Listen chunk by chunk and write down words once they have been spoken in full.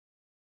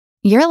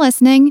You're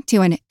listening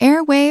to an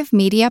Airwave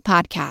Media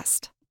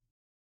Podcast.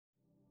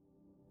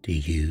 Do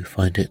you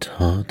find it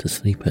hard to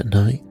sleep at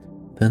night?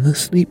 Then the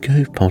Sleep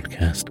Cove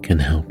podcast can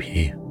help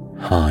you.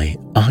 Hi,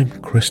 I'm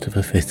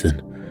Christopher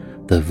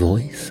Fitton, the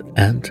voice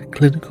and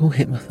clinical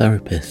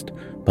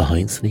hypnotherapist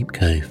behind Sleep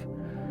Cove.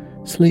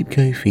 Sleep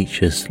Cove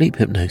features sleep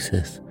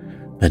hypnosis,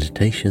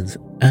 meditations,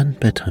 and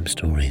bedtime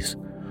stories,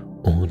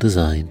 all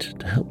designed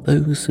to help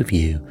those of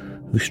you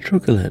who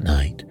struggle at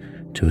night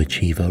to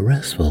achieve a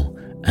restful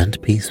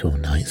and peaceful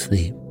night's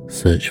sleep.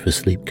 Search for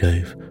Sleep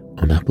Cove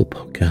on Apple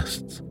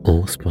Podcasts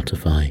or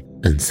Spotify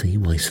and see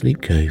why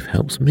Sleep Cove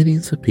helps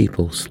millions of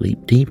people sleep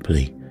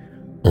deeply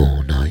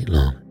all night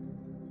long.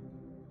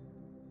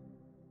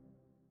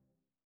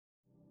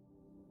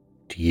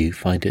 Do you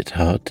find it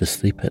hard to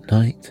sleep at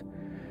night?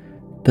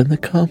 Then the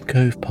Calm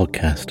Cove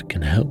podcast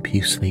can help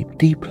you sleep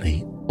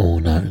deeply all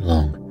night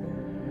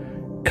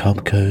long.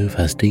 Calm Cove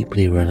has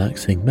deeply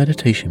relaxing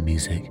meditation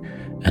music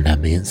and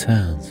ambient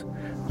sounds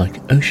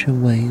like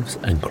ocean waves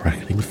and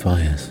crackling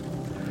fires.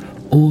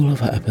 All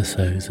of our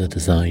episodes are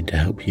designed to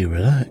help you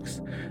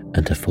relax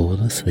and to fall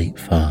asleep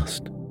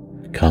fast.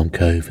 Calm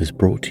Cove is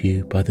brought to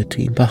you by the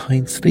team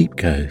behind Sleep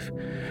Cove,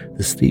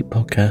 the sleep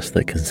podcast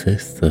that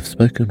consists of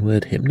spoken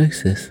word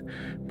hypnosis,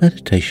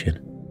 meditation,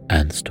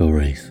 and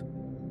stories.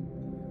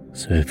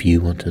 So if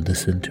you want to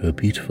listen to a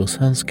beautiful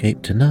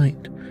soundscape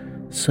tonight,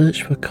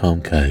 search for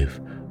Calm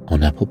Cove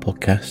on Apple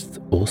Podcasts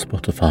or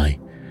Spotify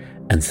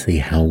and see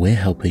how we're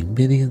helping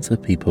millions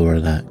of people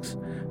relax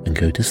and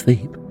go to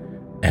sleep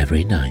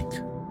every night.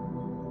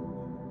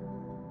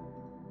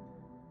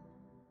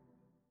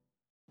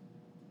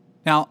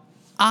 Now,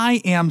 I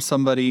am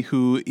somebody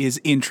who is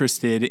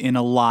interested in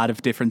a lot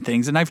of different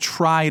things, and I've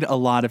tried a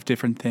lot of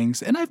different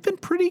things, and I've been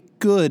pretty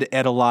good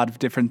at a lot of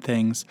different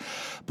things.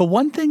 But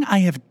one thing I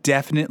have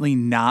definitely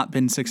not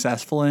been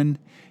successful in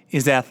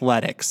is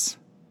athletics.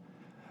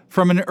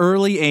 From an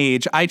early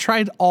age, I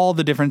tried all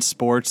the different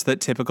sports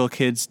that typical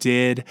kids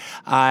did.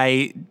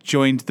 I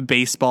joined the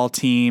baseball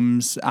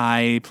teams.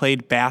 I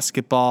played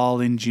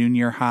basketball in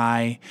junior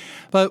high.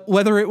 But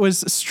whether it was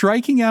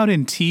striking out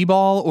in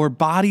t-ball or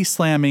body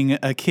slamming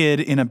a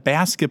kid in a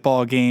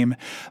basketball game,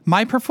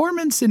 my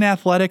performance in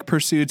athletic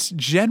pursuits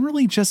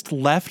generally just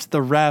left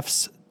the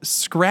refs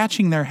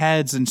scratching their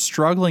heads and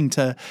struggling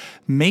to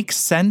make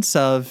sense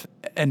of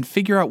and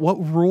figure out what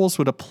rules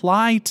would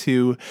apply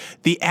to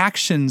the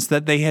actions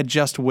that they had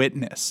just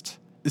witnessed.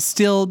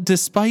 Still,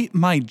 despite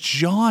my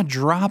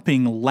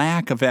jaw-dropping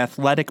lack of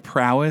athletic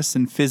prowess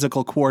and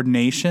physical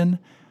coordination,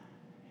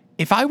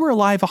 if I were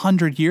alive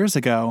 100 years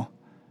ago,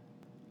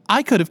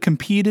 I could have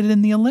competed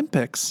in the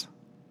Olympics.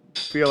 I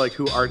feel like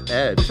who art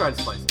Ed? We'll try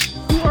to spice it.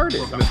 Who art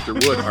it? Mr.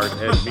 Wood art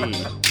Ed me.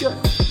 Good.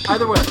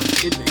 Either way,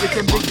 it's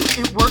ambiguous.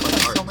 It works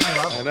on so many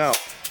levels. I know.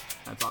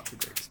 That's off to a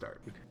great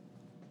start.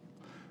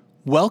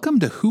 Welcome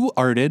to Who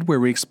Arted, where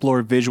we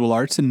explore visual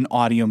arts in an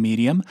audio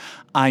medium.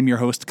 I'm your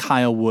host,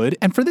 Kyle Wood,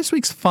 and for this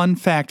week's Fun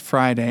Fact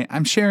Friday,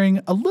 I'm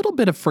sharing a little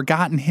bit of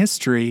forgotten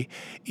history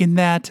in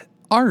that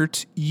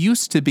art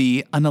used to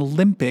be an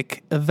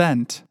Olympic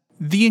event.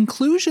 The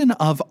inclusion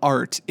of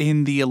art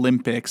in the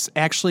Olympics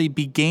actually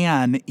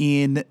began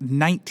in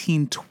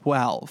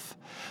 1912.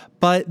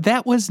 But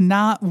that was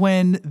not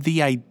when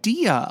the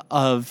idea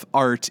of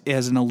art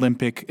as an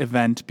Olympic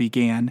event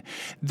began.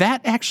 That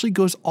actually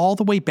goes all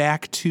the way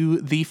back to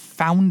the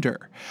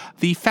founder.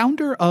 The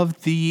founder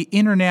of the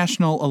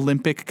International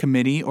Olympic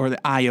Committee, or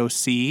the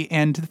IOC,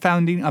 and the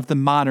founding of the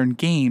modern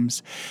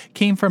games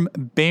came from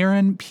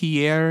Baron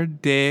Pierre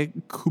de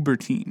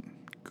Coubertin.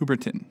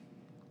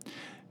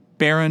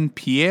 Baron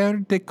Pierre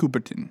de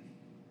Coubertin.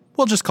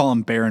 We'll just call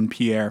him Baron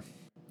Pierre.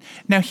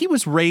 Now, he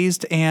was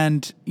raised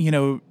and,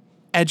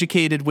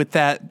 educated with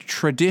that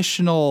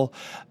traditional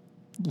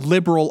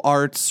liberal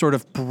arts sort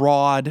of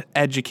broad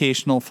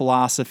educational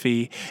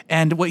philosophy.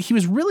 And what he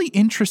was really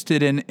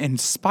interested in,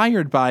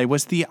 inspired by,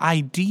 was the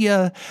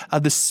idea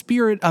of the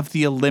spirit of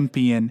the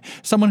Olympian,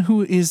 someone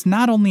who is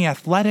not only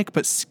athletic,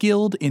 but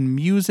skilled in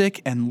music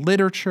and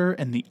literature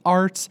and the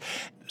arts.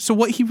 So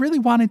what he really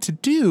wanted to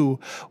do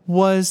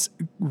was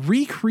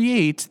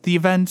recreate the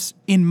events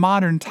in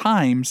modern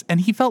times,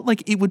 and he felt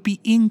like it would be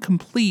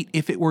incomplete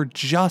if it were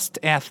just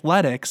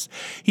athletics.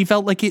 He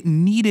felt like it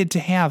needed to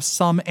have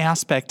some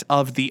aspect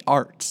of the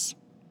arts.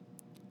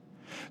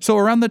 So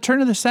around the turn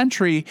of the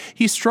century,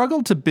 he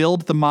struggled to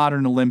build the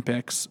modern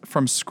Olympics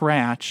from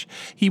scratch.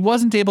 He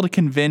wasn't able to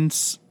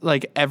convince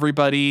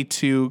everybody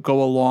to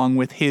go along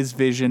with his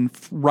vision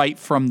right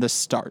from the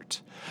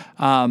start.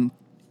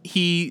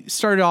 He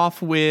started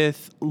off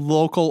with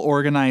local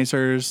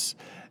organizers,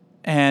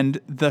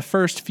 and the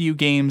first few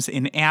games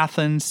in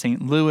Athens,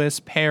 St. Louis,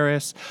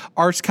 Paris,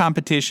 arts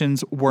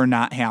competitions were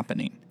not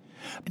happening.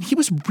 And he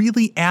was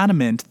really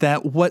adamant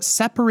that what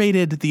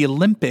separated the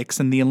Olympics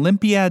and the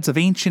Olympiads of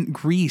ancient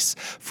Greece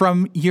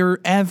from your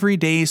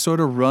everyday sort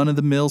of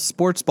run-of-the-mill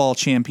sports ball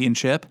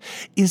championship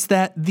is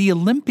that the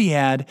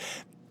Olympiad,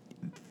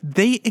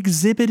 they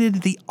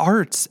exhibited the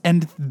arts,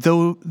 and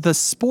though the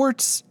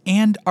sports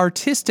and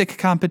artistic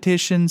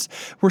competitions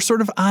were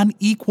sort of on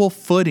equal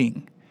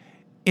footing.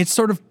 It's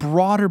sort of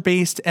broader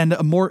based and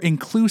a more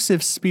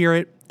inclusive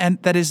spirit, and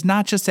that is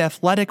not just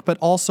athletic, but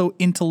also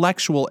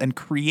intellectual and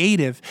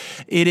creative.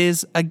 It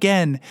is,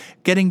 again,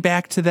 getting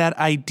back to that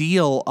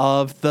ideal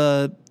of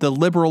the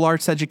liberal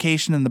arts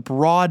education and the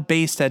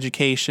broad-based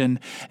education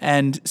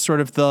and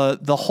sort of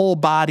the whole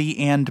body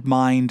and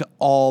mind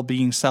all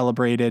being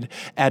celebrated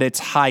at its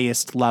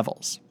highest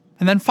levels.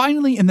 And then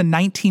finally, in the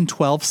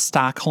 1912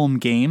 Stockholm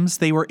Games,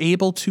 they were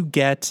able to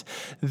get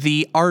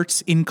the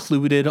arts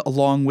included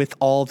along with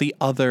all the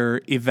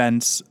other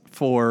events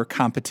for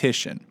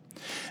competition.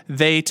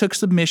 They took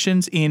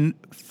submissions in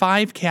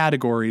 5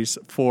 categories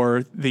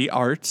for the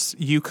arts.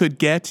 You could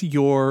get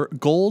your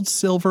gold,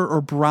 silver,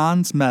 or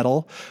bronze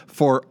medal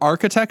for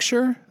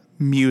architecture,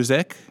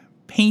 music,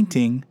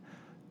 painting,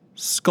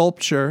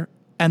 sculpture,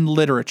 and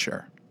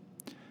literature.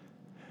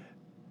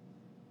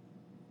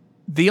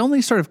 The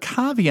only sort of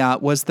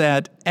caveat was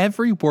that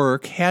every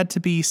work had to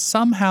be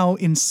somehow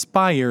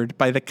inspired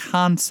by the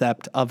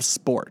concept of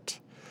sport.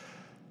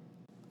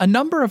 A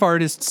number of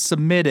artists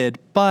submitted,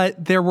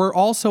 but there were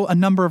also a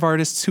number of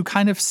artists who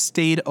kind of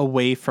stayed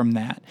away from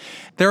that.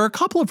 There are a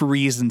couple of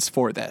reasons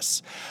for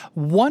this.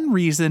 One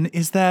reason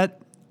is that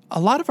a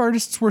lot of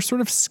artists were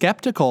sort of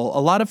skeptical.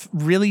 A lot of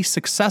really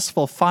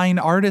successful, fine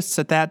artists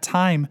at that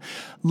time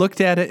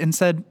looked at it and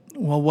said,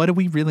 well, what do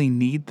we really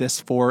need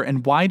this for?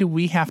 And why do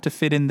we have to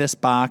fit in this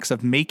box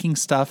of making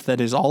stuff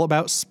that is all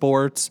about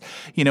sports?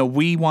 You know,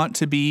 we want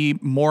to be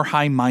more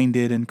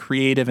high-minded and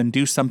creative and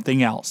do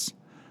something else.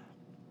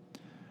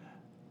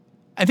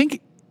 I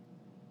think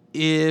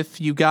if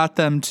you got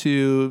them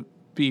to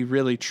be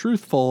really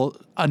truthful,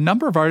 a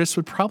number of artists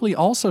would probably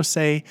also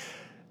say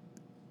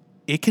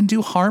it can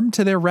do harm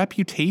to their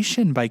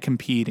reputation by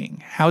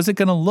competing. How's it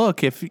going to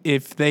look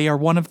if they are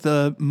one of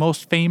the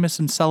most famous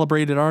and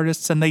celebrated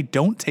artists and they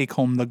don't take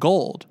home the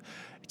gold?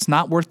 It's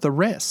not worth the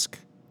risk.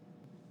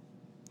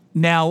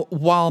 Now,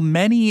 while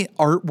many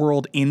art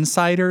world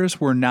insiders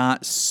were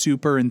not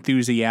super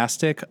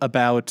enthusiastic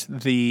about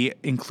the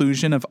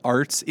inclusion of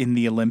arts in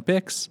the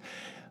Olympics,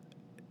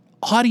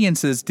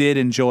 audiences did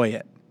enjoy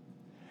it.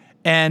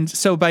 And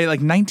so by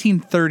like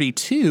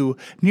 1932,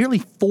 nearly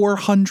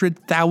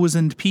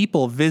 400,000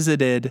 people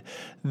visited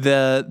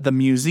the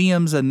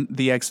museums and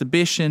the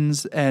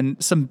exhibitions,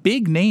 and some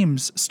big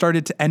names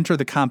started to enter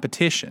the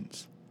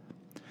competitions.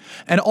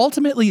 And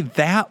ultimately,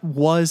 that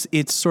was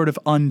its sort of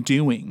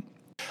undoing.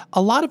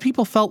 A lot of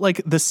people felt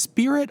like the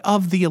spirit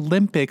of the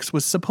Olympics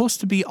was supposed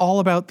to be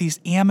all about these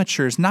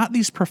amateurs, not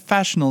these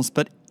professionals,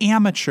 but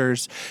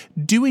amateurs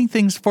doing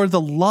things for the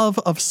love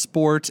of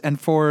sport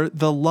and for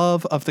the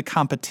love of the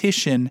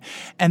competition.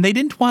 And they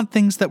didn't want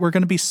things that were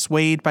going to be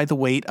swayed by the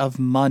weight of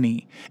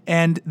money.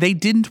 And they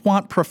didn't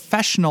want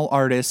professional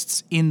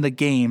artists in the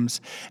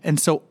games. And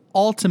so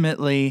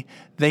ultimately,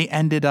 they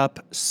ended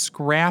up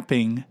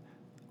scrapping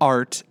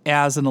art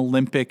as an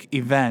Olympic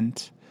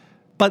event.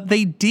 But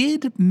they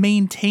did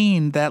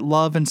maintain that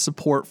love and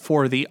support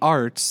for the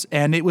arts,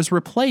 and it was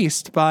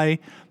replaced by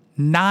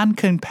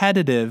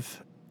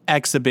non-competitive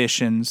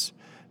exhibitions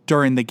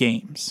during the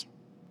Games.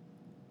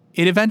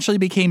 It eventually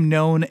became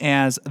known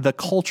as the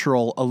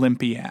Cultural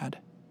Olympiad.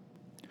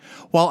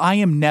 While I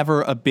am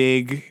never a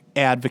big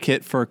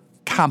advocate for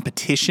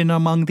competition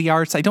among the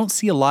arts, I don't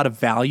see a lot of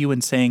value in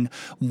saying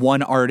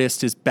one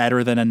artist is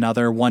better than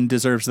another, one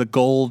deserves the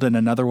gold and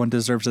another one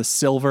deserves a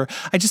silver.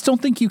 I just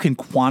don't think you can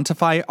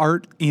quantify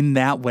art in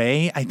that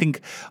way. I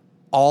think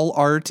all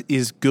art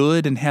is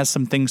good and has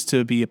some things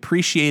to be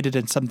appreciated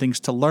and some things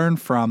to learn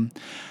from.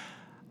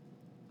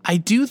 I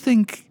do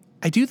think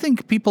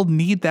people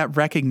need that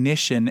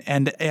recognition,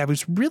 and I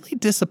was really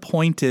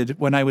disappointed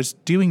when I was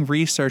doing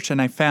research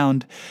and I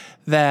found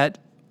that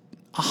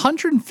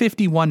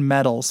 151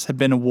 medals have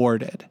been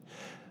awarded,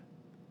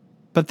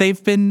 but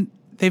they've been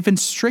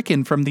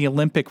stricken from the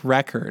Olympic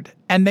record,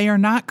 and they are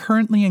not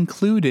currently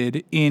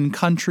included in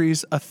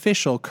countries'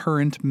 official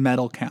current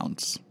medal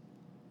counts.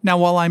 Now,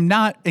 while I'm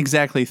not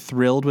exactly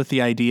thrilled with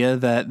the idea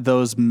that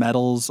those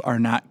medals are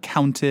not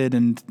counted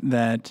and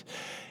that,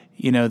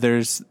 you know,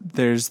 there's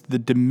the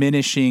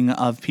diminishing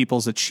of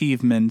people's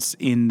achievements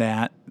in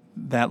that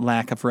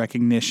lack of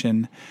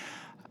recognition,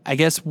 I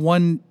guess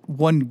one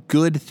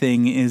good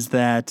thing is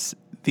that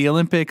the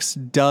Olympics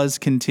does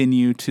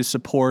continue to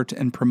support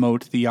and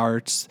promote the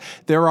arts.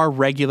 There are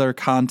regular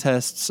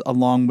contests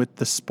along with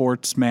the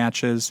sports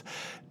matches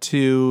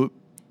to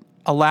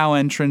allow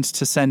entrants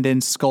to send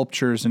in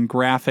sculptures and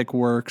graphic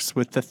works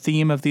with the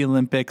theme of the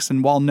Olympics.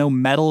 And while no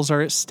medals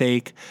are at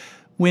stake,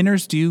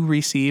 winners do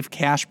receive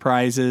cash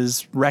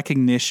prizes,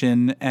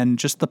 recognition, and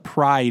just the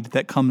pride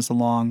that comes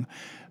along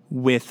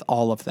with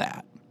all of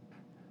that.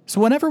 So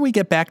whenever we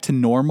get back to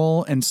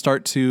normal and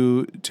start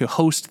to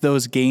host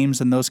those games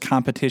and those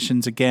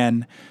competitions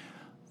again,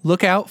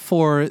 look out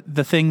for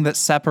the thing that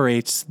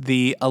separates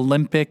the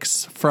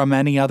Olympics from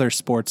any other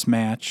sports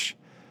match: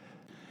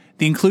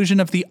 the inclusion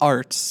of the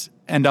arts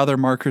and other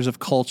markers of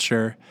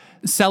culture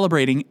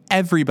celebrating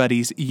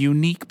everybody's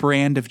unique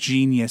brand of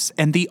genius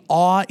and the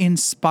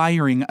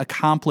awe-inspiring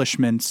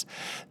accomplishments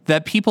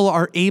that people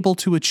are able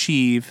to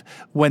achieve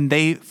when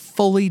they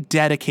fully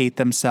dedicate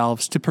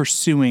themselves to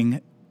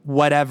pursuing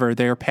whatever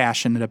they're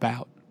passionate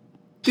about.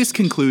 This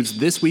concludes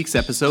this week's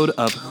episode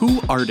of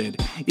Who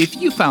Arted. If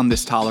you found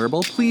this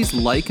tolerable, please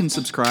like and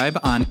subscribe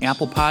on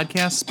Apple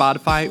Podcasts,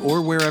 Spotify,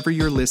 or wherever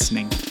you're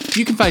listening.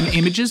 You can find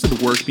images of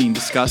the work being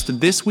discussed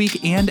this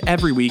week and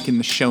every week in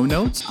the show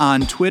notes,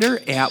 on Twitter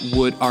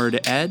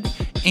 @WoodArtEd,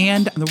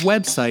 and on the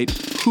website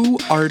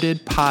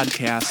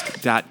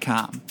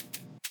whoartedpodcast.com.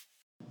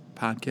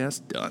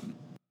 Podcast done.